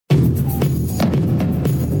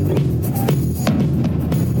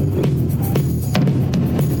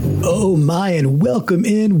my, and welcome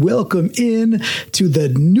in to the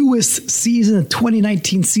newest season,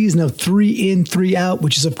 2019 season of 3 In, 3 Out,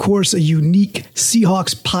 which is, of course, a unique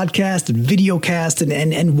Seahawks podcast and video cast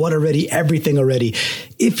and what already, everything already.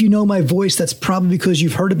 If you know my voice, that's probably because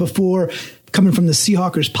you've heard it before. Coming from the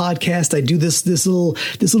Seahawkers podcast, I do this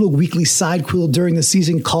little weekly side quill during the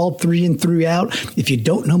season called 3 In, 3 Out. If you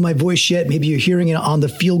don't know my voice yet, maybe you're hearing it on the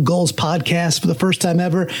Field Goals podcast for the first time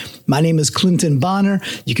ever. My name is Clinton Bonner.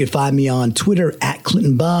 You can find me on Twitter at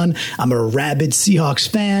Clinton Bon. I'm a rabid Seahawks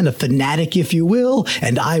fan, a fanatic, if you will,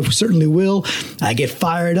 and I certainly will. I get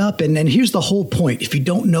fired up, and here's the whole point. If you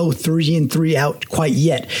don't know 3 In, 3 Out quite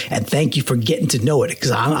yet, and thank you for getting to know it,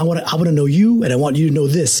 because I want to know you, and I want you to know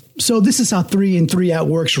this. So this is how 3 In, 3 Out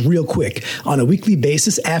works real quick. On a weekly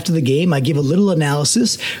basis after the game, I give a little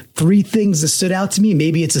analysis, 3 things that stood out to me.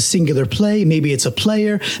 Maybe it's a singular play, maybe it's a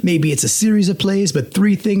player, maybe it's a series of plays, but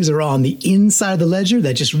 3 things are on the inside of the ledger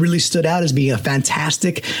that just really stood out as being a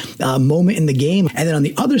fantastic moment in the game. And then on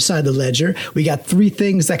the other side of the ledger, we got 3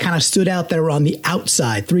 things that kind of stood out that were on the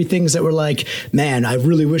outside, 3 things that were like, man, I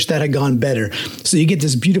really wish that had gone better. So you get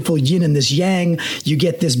this beautiful yin and this yang, you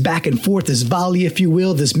get this back and forth, this volley, if you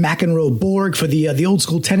will, this McEnroe Borg for the old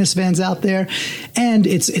school tennis fans out there. And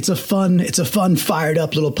it's a fun, fired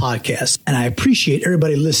up little podcast. And I appreciate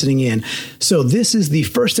everybody listening in. So this is the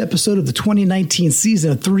first episode of the 2019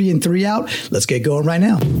 season of 3 In, 3 Out. Let's get going right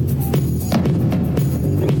now.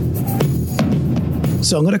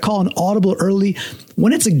 So I'm going to call an audible early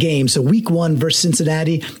when it's a game. So week 1 versus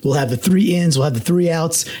Cincinnati, we'll have the 3 ins, we'll have the 3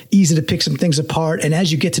 outs, easy to pick some things apart. And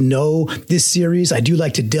as you get to know this series, I do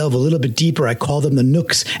like to delve a little bit deeper. I call them the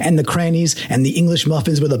nooks and the crannies and the English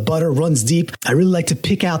muffins where the butter runs deep. I really like to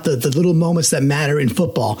pick out the little moments that matter in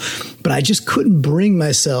football. But I just couldn't bring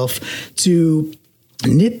myself to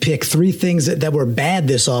nitpick 3 things that were bad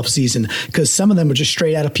this offseason, because some of them were just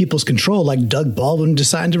straight out of people's control, like Doug Baldwin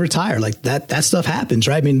deciding to retire. Like that stuff happens,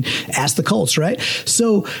 right? I mean, ask the Colts, right?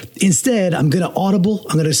 So instead, I'm going to audible.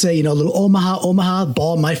 I'm going to say, a little Omaha,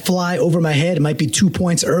 ball might fly over my head. It might be 2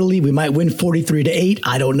 points early. We might win 43-8.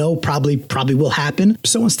 I don't know. Probably will happen.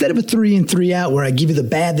 So instead of a 3 In, 3 Out where I give you the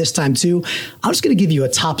bad this time too, I'm just going to give you a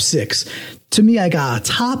top 6. To me, I got a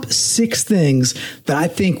top 6 things that I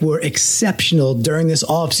think were exceptional during this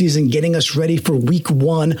offseason, getting us ready for week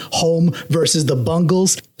 1 home versus the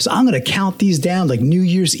Bungles. So I'm going to count these down like New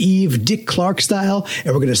Year's Eve, Dick Clark style, and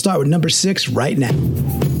we're going to start with number 6 right now.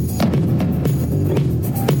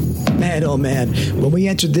 Man, oh man, when we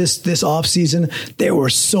entered this offseason, there were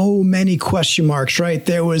so many question marks, right?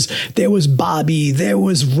 There was Bobby, there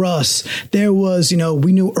was Russ, there was,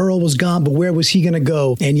 we knew Earl was gone, but where was he going to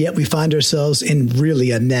go? And yet we find ourselves in really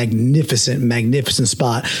a magnificent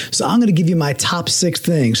spot. So I'm going to give you my top 6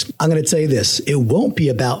 things. I'm going to tell you this. It won't be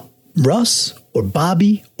about Russ or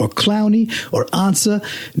Bobby or Clowney or Ansah.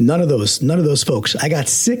 None of those folks. I got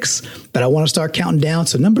 6 that I want to start counting down.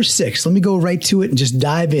 So number 6, let me go right to it and just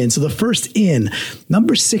dive in. So the first in,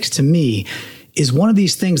 number 6 to me is one of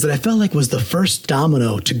these things that I felt like was the first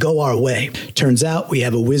domino to go our way. Turns out we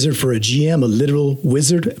have a wizard for a GM, a literal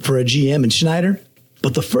wizard for a GM in Schneider.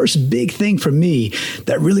 But the first big thing for me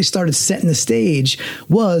that really started setting the stage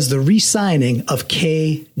was the re-signing of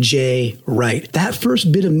KJ Wright. That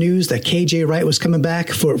first bit of news that KJ Wright was coming back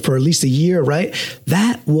for at least a year, right?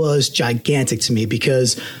 That was gigantic to me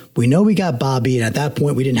because we know we got Bobby, and at that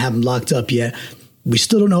point we didn't have him locked up yet. We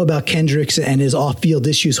still don't know about Kendricks and his off-field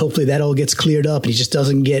issues. Hopefully that all gets cleared up and he just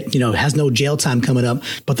doesn't get, has no jail time coming up.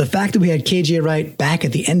 But the fact that we had KJ Wright back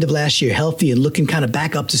at the end of last year, healthy and looking kind of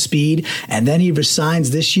back up to speed, and then he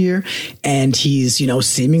resigns this year and he's,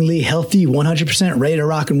 seemingly healthy, 100% ready to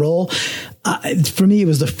rock and roll. For me, it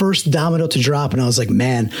was the first domino to drop, and I was like,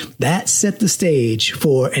 man, that set the stage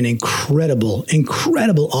for an incredible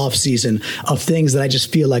offseason of things that I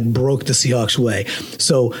just feel like broke the Seahawks way.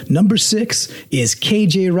 So number 6 is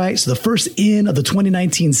KJ Wright. So the first in of the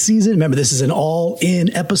 2019 season. Remember, this is an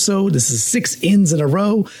all-in episode. This is 6 ins in a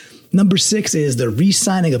row. Number 6 is the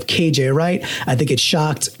re-signing of KJ Wright. I think it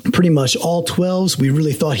shocked pretty much all 12s. We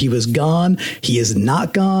really thought he was gone. He is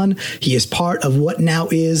not gone. He is part of what now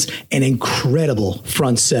is an incredible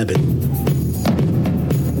front 7.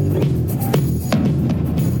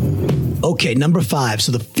 Okay, number 5.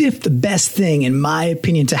 So the 5th best thing, in my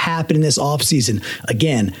opinion, to happen in this offseason.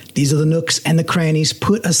 Again, these are the nooks and the crannies.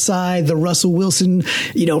 Put aside the Russell Wilson,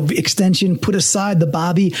 extension. Put aside the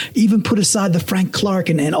Bobby. Even put aside the Frank Clark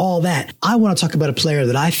and all that. I want to talk about a player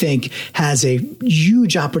that I think has a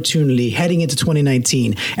huge opportunity heading into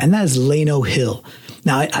 2019, and that is Lano Hill.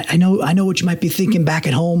 Now, I know what you might be thinking back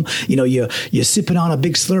at home. You're sipping on a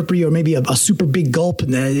big Slurpee or maybe a super big gulp.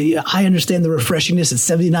 And I understand the refreshingness at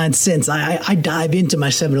 79 cents. I dive into my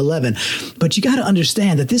 7-Eleven. But you got to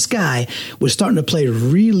understand that this guy was starting to play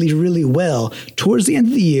really, really well towards the end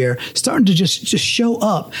of the year, starting to just show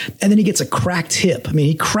up. And then he gets a cracked hip. I mean,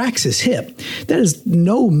 he cracks his hip. That is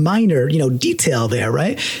no minor, detail there,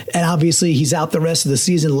 right? And obviously he's out the rest of the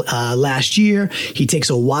season last year. He takes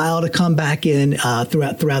a while to come back in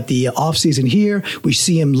throughout the offseason here. We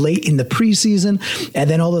see him late in the preseason. And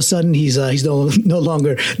then all of a sudden he's no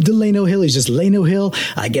longer Delano Hill. He's just Lano Hill.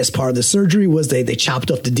 I guess part of the surgery was they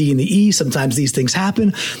chopped off the D and the E. Sometimes these things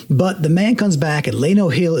happen. But the man comes back and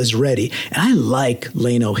Lano Hill is ready. And I like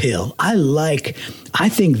Lano Hill. I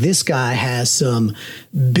think this guy has some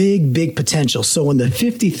big potential. So when the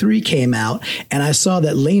 53 came out and I saw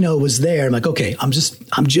that Lano was there, I'm like, okay, I'm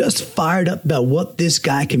just fired up about what this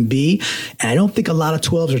guy can be. And I don't think a lot of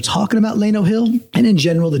 12s are talking about Lano Hill. And in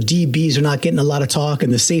general, the DBs are not getting a lot of talk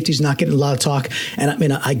and the safeties not getting a lot of talk. And I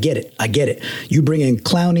mean, I get it. You bring in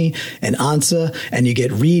Clowney and Ansah and you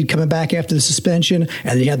get Reed coming back after the suspension.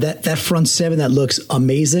 And then you have that front seven that looks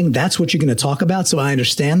amazing. That's what you're going to talk about. So I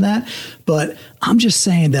understand that. But I'm just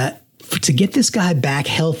saying that to get this guy back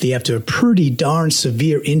healthy after a pretty darn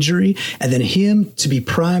severe injury and then him to be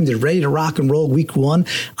primed and ready to rock and roll week one,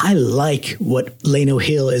 I like what Lano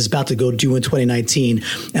Hill is about to go do in 2019.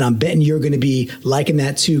 And I'm betting you're going to be liking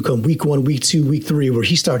that too come week one, week two, week three, where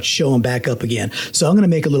he starts showing back up again. So I'm going to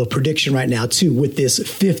make a little prediction right now too with this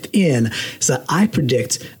fifth in. So I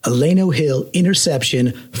predict a Lano Hill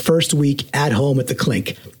interception first week at home at the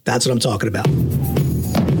Clink. That's what I'm talking about.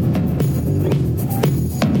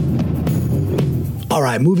 All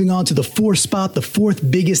right, moving on to the fourth spot, the fourth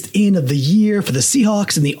biggest in of the year for the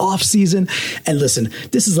Seahawks in the offseason. And listen,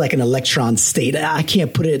 this is like an electron state. I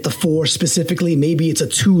can't put it at the 4 specifically. Maybe it's a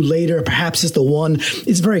 2 later. Perhaps it's the 1.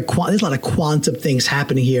 It's there's a lot of quantum things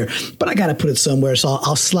happening here, but I got to put it somewhere. So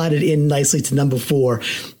I'll slide it in nicely to number 4.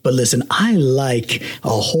 But listen, I like a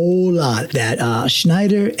whole lot that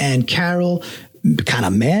Schneider and Carroll kind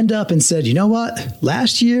of manned up and said, you know what?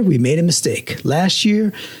 Last year, we made a mistake. Last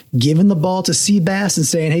year, giving the ball to Seabass and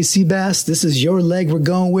saying, hey, Seabass, this is your leg we're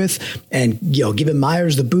going with, and giving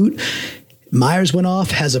Myers the boot. Myers went off,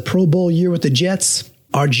 has a Pro Bowl year with the Jets.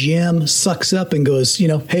 Our GM sucks up and goes,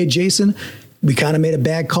 hey, Jason, we kind of made a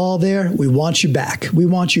bad call there. We want you back. We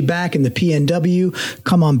want you back in the PNW.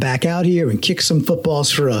 Come on back out here and kick some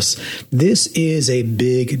footballs for us. This is a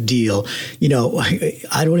big deal.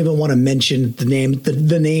 I don't even want to mention the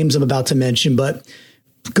names I'm about to mention, but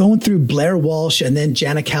going through Blair Walsh and then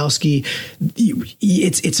Janikowski,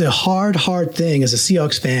 it's a hard thing as a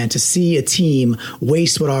Seahawks fan to see a team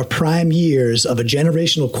waste what are prime years of a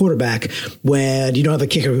generational quarterback when you don't have a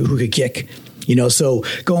kicker who could kick. So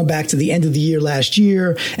going back to the end of the year last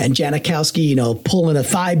year and Janikowski, pulling a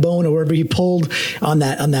thigh bone or wherever he pulled on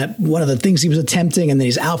that one of the things he was attempting, and then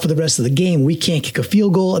he's out for the rest of the game. We can't kick a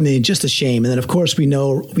field goal. I mean, just a shame. And then of course we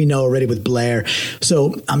know already with Blair.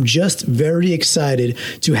 So I'm just very excited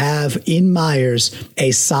to have in Myers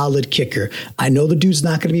a solid kicker. I know the dude's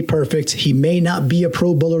not going to be perfect. He may not be a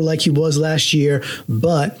Pro Bowler like he was last year,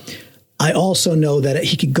 but I also know that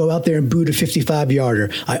he could go out there and boot a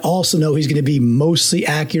 55-yarder. I also know he's going to be mostly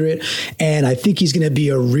accurate, and I think he's going to be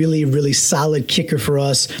a really, really solid kicker for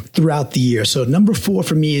us throughout the year. So number 4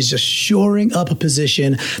 for me is just shoring up a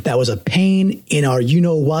position that was a pain in our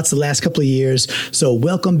you-know-whats the last couple of years. So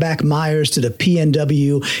welcome back Myers to the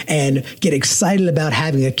PNW and get excited about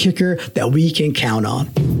having a kicker that we can count on.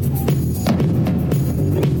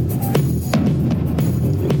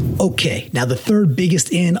 Okay, now the third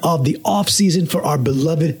biggest in of the offseason for our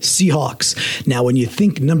beloved Seahawks. Now, when you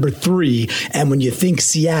think number 3 and when you think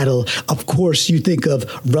Seattle, of course you think of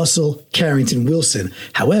Russell Carrington Wilson.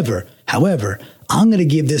 However, I'm going to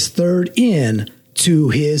give this third in to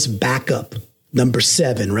his backup, number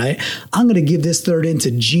 7, right? I'm going to give this third in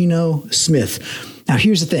to Geno Smith. Now,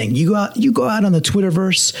 here's the thing. You go out on the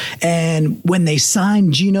Twitterverse, and when they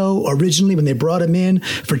signed Geno originally, when they brought him in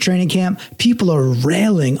for training camp, people are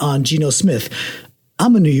railing on Geno Smith.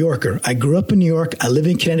 I'm a New Yorker. I grew up in New York. I live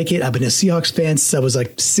in Connecticut. I've been a Seahawks fan since I was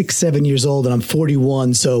like 6-7 years old, and I'm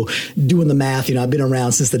 41. So doing the math, I've been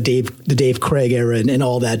around since the Dave Craig era and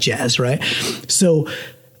all that jazz, right? So,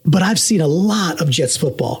 but I've seen a lot of Jets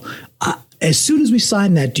football. As soon as we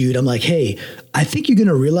signed that dude, I'm like, hey, I think you're going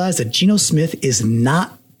to realize that Geno Smith is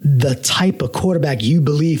not the type of quarterback you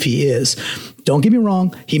believe he is. Don't get me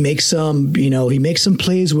wrong. He makes some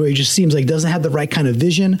plays where he just seems like he doesn't have the right kind of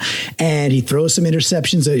vision, and he throws some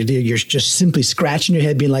interceptions that you're just simply scratching your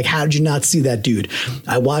head being like, how did you not see that dude?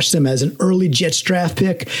 I watched him as an early Jets draft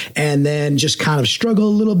pick and then just kind of struggle a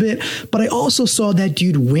little bit. But I also saw that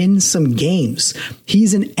dude win some games.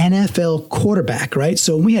 He's an NFL quarterback, right?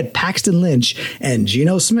 So when we had Paxton Lynch and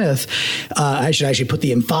Geno Smith, I should actually put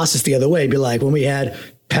the emphasis the other way, be like, when we had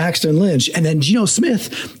Paxton Lynch and then Geno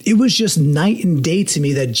Smith, it was just night and day to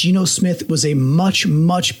me that Geno Smith was a much,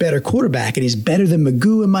 much better quarterback, and he's better than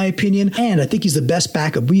Magoo in my opinion, and I think he's the best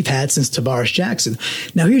backup we've had since Tavares Jackson.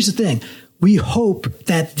 Now here's the thing. We hope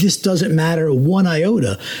that this doesn't matter one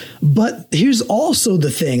iota, but here's also the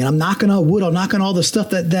thing, and I'm knocking on wood, I'm knocking all the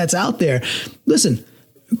stuff that's out there. Listen,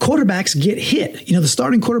 quarterbacks get hit. The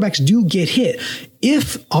starting quarterbacks do get hit.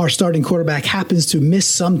 If our starting quarterback happens to miss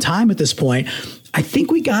some time at this point, I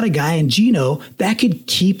think we got a guy in Geno that could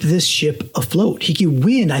keep this ship afloat. He could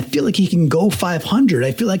win. I feel like he can go 500.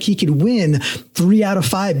 I feel like he could win 3 out of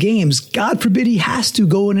 5 games. God forbid he has to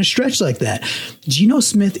go in a stretch like that. Geno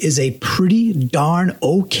Smith is a pretty darn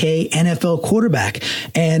okay NFL quarterback.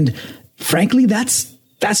 And frankly, that's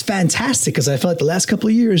fantastic, because I felt like the last couple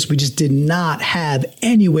of years we just did not have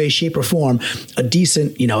any way, shape, or form a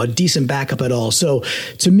decent backup at all. So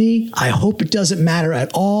to me, I hope it doesn't matter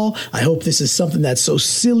at all. I hope this is something that's so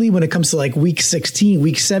silly when it comes to like week 16,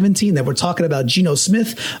 week 17 that we're talking about Geno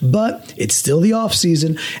Smith, but it's still the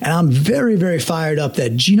offseason, and I'm very, very fired up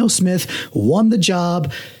that Geno Smith won the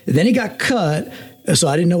job. Then he got cut. So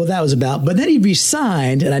I didn't know what that was about. But then he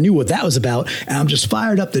resigned, and I knew what that was about. And I'm just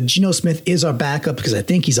fired up that Geno Smith is our backup, because I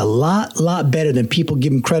think he's a lot better than people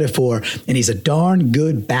give him credit for. And he's a darn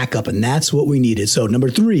good backup, and that's what we needed. So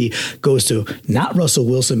number 3 goes to not Russell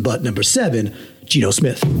Wilson, but number 7, Geno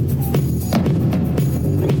Smith.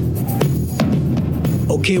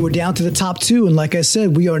 Okay, we're down to the top 2. And like I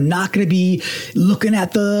said, we are not going to be looking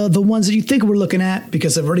at the ones that you think we're looking at,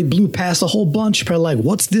 because I've already blew past a whole bunch. Probably like,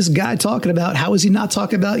 what's this guy talking about? How is he not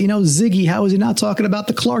talking about, Ziggy? How is he not talking about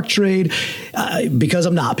the Clark trade? Because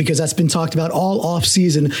I'm not, because that's been talked about all off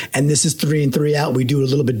season. And this is 3 and 3 out. We do it a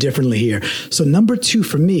little bit differently here. So number 2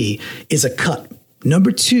 for me is a cut.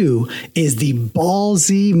 Number 2 is the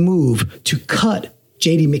ballsy move to cut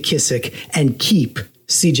J.D. McKissic and keep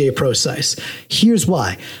CJ Prosise. Here's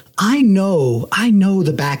why. I know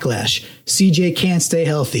the backlash. CJ can't stay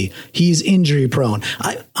healthy. He's injury prone.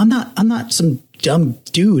 I'm not some dumb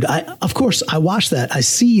dude. Of course I watch that. I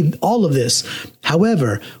see all of this.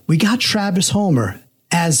 However, we got Travis Homer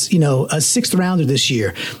as, a 6th rounder this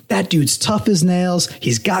year. That dude's tough as nails.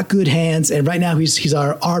 He's got good hands. And right now he's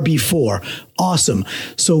our RB4. Awesome.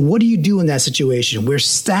 So what do you do in that situation? We're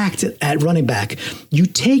stacked at running back. You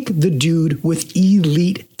take the dude with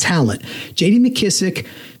elite talent. J.D. McKissic,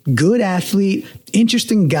 good athlete,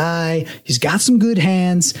 interesting guy. He's got some good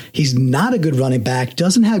hands. He's not a good running back,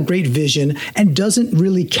 doesn't have great vision, and doesn't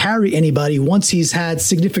really carry anybody once he's had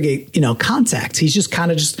significant, contact. He's just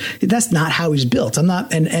that's not how he's built.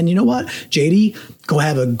 And you know what? JD, go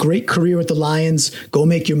have a great career with the Lions. Go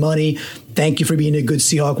make your money. Thank you for being a good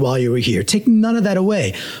Seahawk while you were here. Take none of that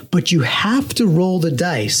away. But you have to roll the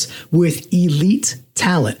dice with elite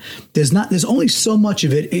talent. There's only so much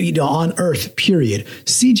of it on earth, period.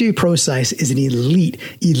 CJ Prosise is an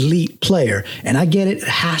elite player. And I get it. It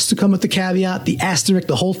has to come with the caveat, the asterisk,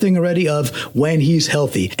 the whole thing already of when he's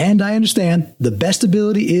healthy. And I understand the best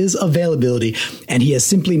ability is availability, and he has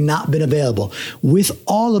simply not been available. With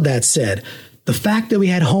all of that said, the fact that we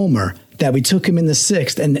had Homer, that we took him in the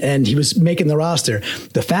 6th and he was making the roster.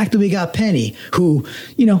 The fact that we got Penny, who,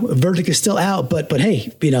 verdict is still out, but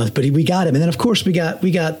hey, but we got him. And then of course we got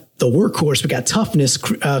the workhorse, we got toughness,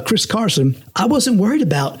 Chris Carson. I wasn't worried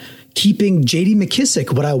about keeping J.D.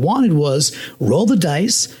 McKissic. What I wanted was roll the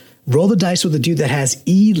dice with a dude that has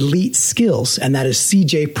elite skills, and that is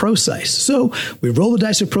CJ Prosise. So we roll the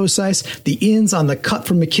dice with Prosise, the ins on the cut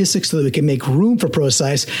from McKissic so that we can make room for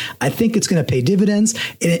Prosise. I think it's going to pay dividends.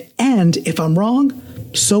 And if I'm wrong,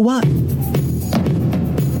 so what?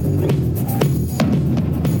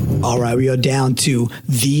 All right, we are down to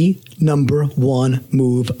the number 1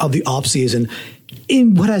 move of the offseason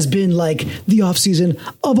in what has been like the offseason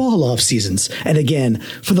of all off seasons. And again,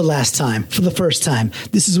 for the first time,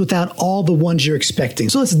 this is without all the ones you're expecting.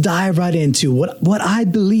 So let's dive right into what I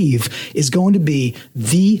believe is going to be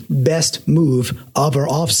the best move of our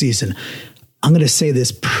offseason. I'm going to say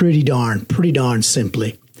this pretty darn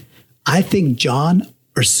simply. I think John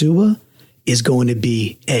Ursua is going to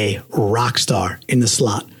be a rock star in the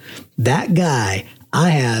slot. That guy,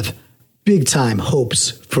 I have big time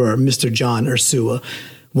hopes for Mr. John Ursua.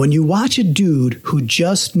 When you watch a dude who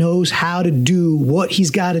just knows how to do what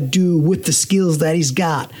he's got to do with the skills that he's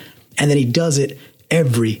got, and then he does it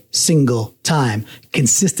every single time,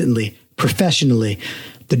 consistently, professionally.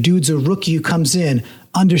 The dude's a rookie who comes in,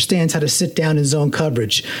 understands how to sit down in zone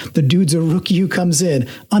coverage. The dude's a rookie who comes in,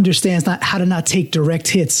 understands how to not take direct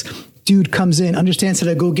hits. Dude comes in, understands how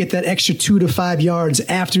to go get that extra 2 to 5 yards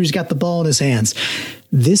after he's got the ball in his hands.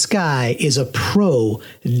 This guy is a pro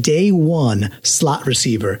day one slot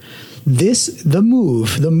receiver. The move,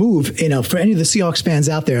 for any of the Seahawks fans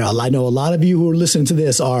out there, I know a lot of you who are listening to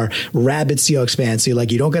this are rabid Seahawks fans. So you're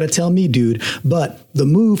like, you don't got to tell me, dude. But the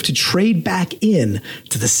move to trade back in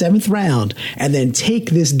to the 7th round and then take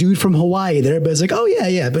this dude from Hawaii that everybody's like, oh,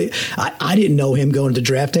 yeah. But I didn't know him going to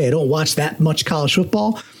draft day. I don't watch that much college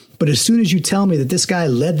football. But as soon as you tell me that this guy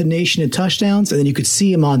led the nation in touchdowns, and then you could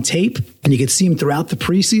see him on tape and you could see him throughout the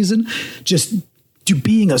preseason, just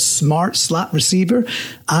being a smart slot receiver,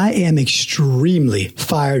 I am extremely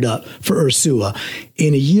fired up for Ursua.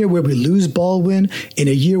 In a year where we lose Baldwin, in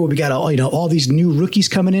a year where we got all these new rookies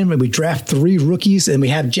coming in, when we draft 3 rookies, and we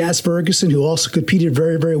have Jazz Ferguson, who also competed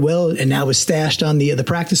very, very well, and now is stashed on the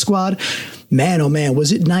practice squad. Man, oh man,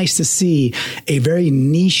 was it nice to see a very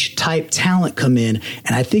niche type talent come in.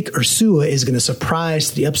 And I think Ursua is going to surprise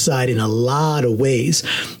to the upside in a lot of ways.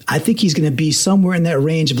 I think he's going to be somewhere in that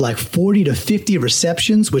range of like 40 to 50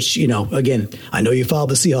 receptions, which, again, I know you follow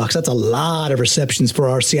the Seahawks. That's a lot of receptions for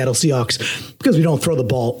our Seattle Seahawks because we don't throw the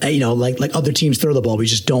ball, like other teams throw the ball. We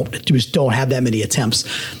just don't have that many attempts.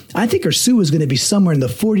 I think Ursua is going to be somewhere in the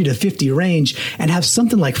 40 to 50 range and have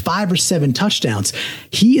something like 5 or 7 touchdowns.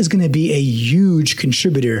 He is going to be a huge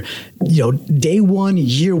contributor, day one,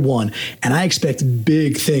 year one. And I expect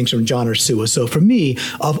big things from John Ursua. So for me,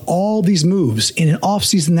 of all these moves in an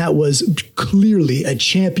offseason that was clearly a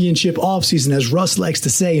championship offseason, as Russ likes to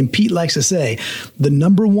say and Pete likes to say, the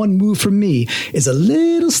number one move for me is a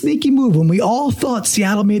little sneaky move. When we all thought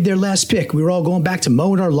Seattle made their last pick, we were all going back to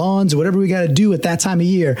mowing our lawns or whatever we got to do at that time of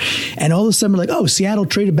year. And all of a sudden, we're like, oh, Seattle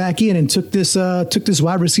traded back in and took this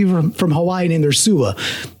wide receiver from Hawaii named Ursua.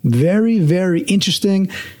 Very, very interesting.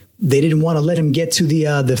 They didn't want to let him get to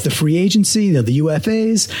the free agency, the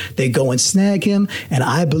UFAs. They go and snag him. And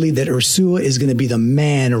I believe that Ursua is going to be the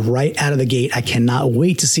man right out of the gate. I cannot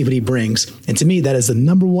wait to see what he brings. And to me, that is the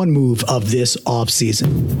number one move of this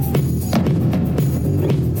offseason.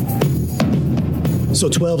 So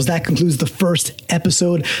 12s, that concludes the first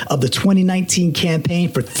episode of the 2019 campaign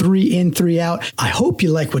for 3 in, 3 out. I hope you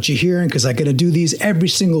like what you're hearing because I'm going to do these every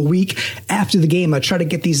single week. After the game, I try to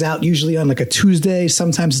get these out usually on like a Tuesday.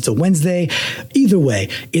 Sometimes it's a Wednesday. Either way,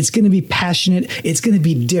 it's going to be passionate. It's going to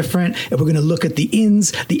be different. And we're going to look at the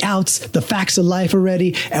ins, the outs, the facts of life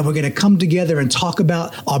already. And we're going to come together and talk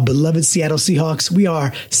about our beloved Seattle Seahawks. We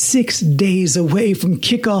are 6 days away from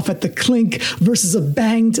kickoff at the Clink versus a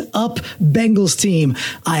banged up Bengals team.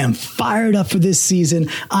 I am fired up for this season.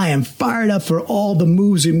 I am fired up for all the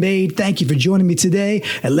moves we made. Thank you for joining me today.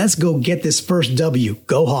 And let's go get this first W.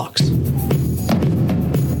 Go Hawks.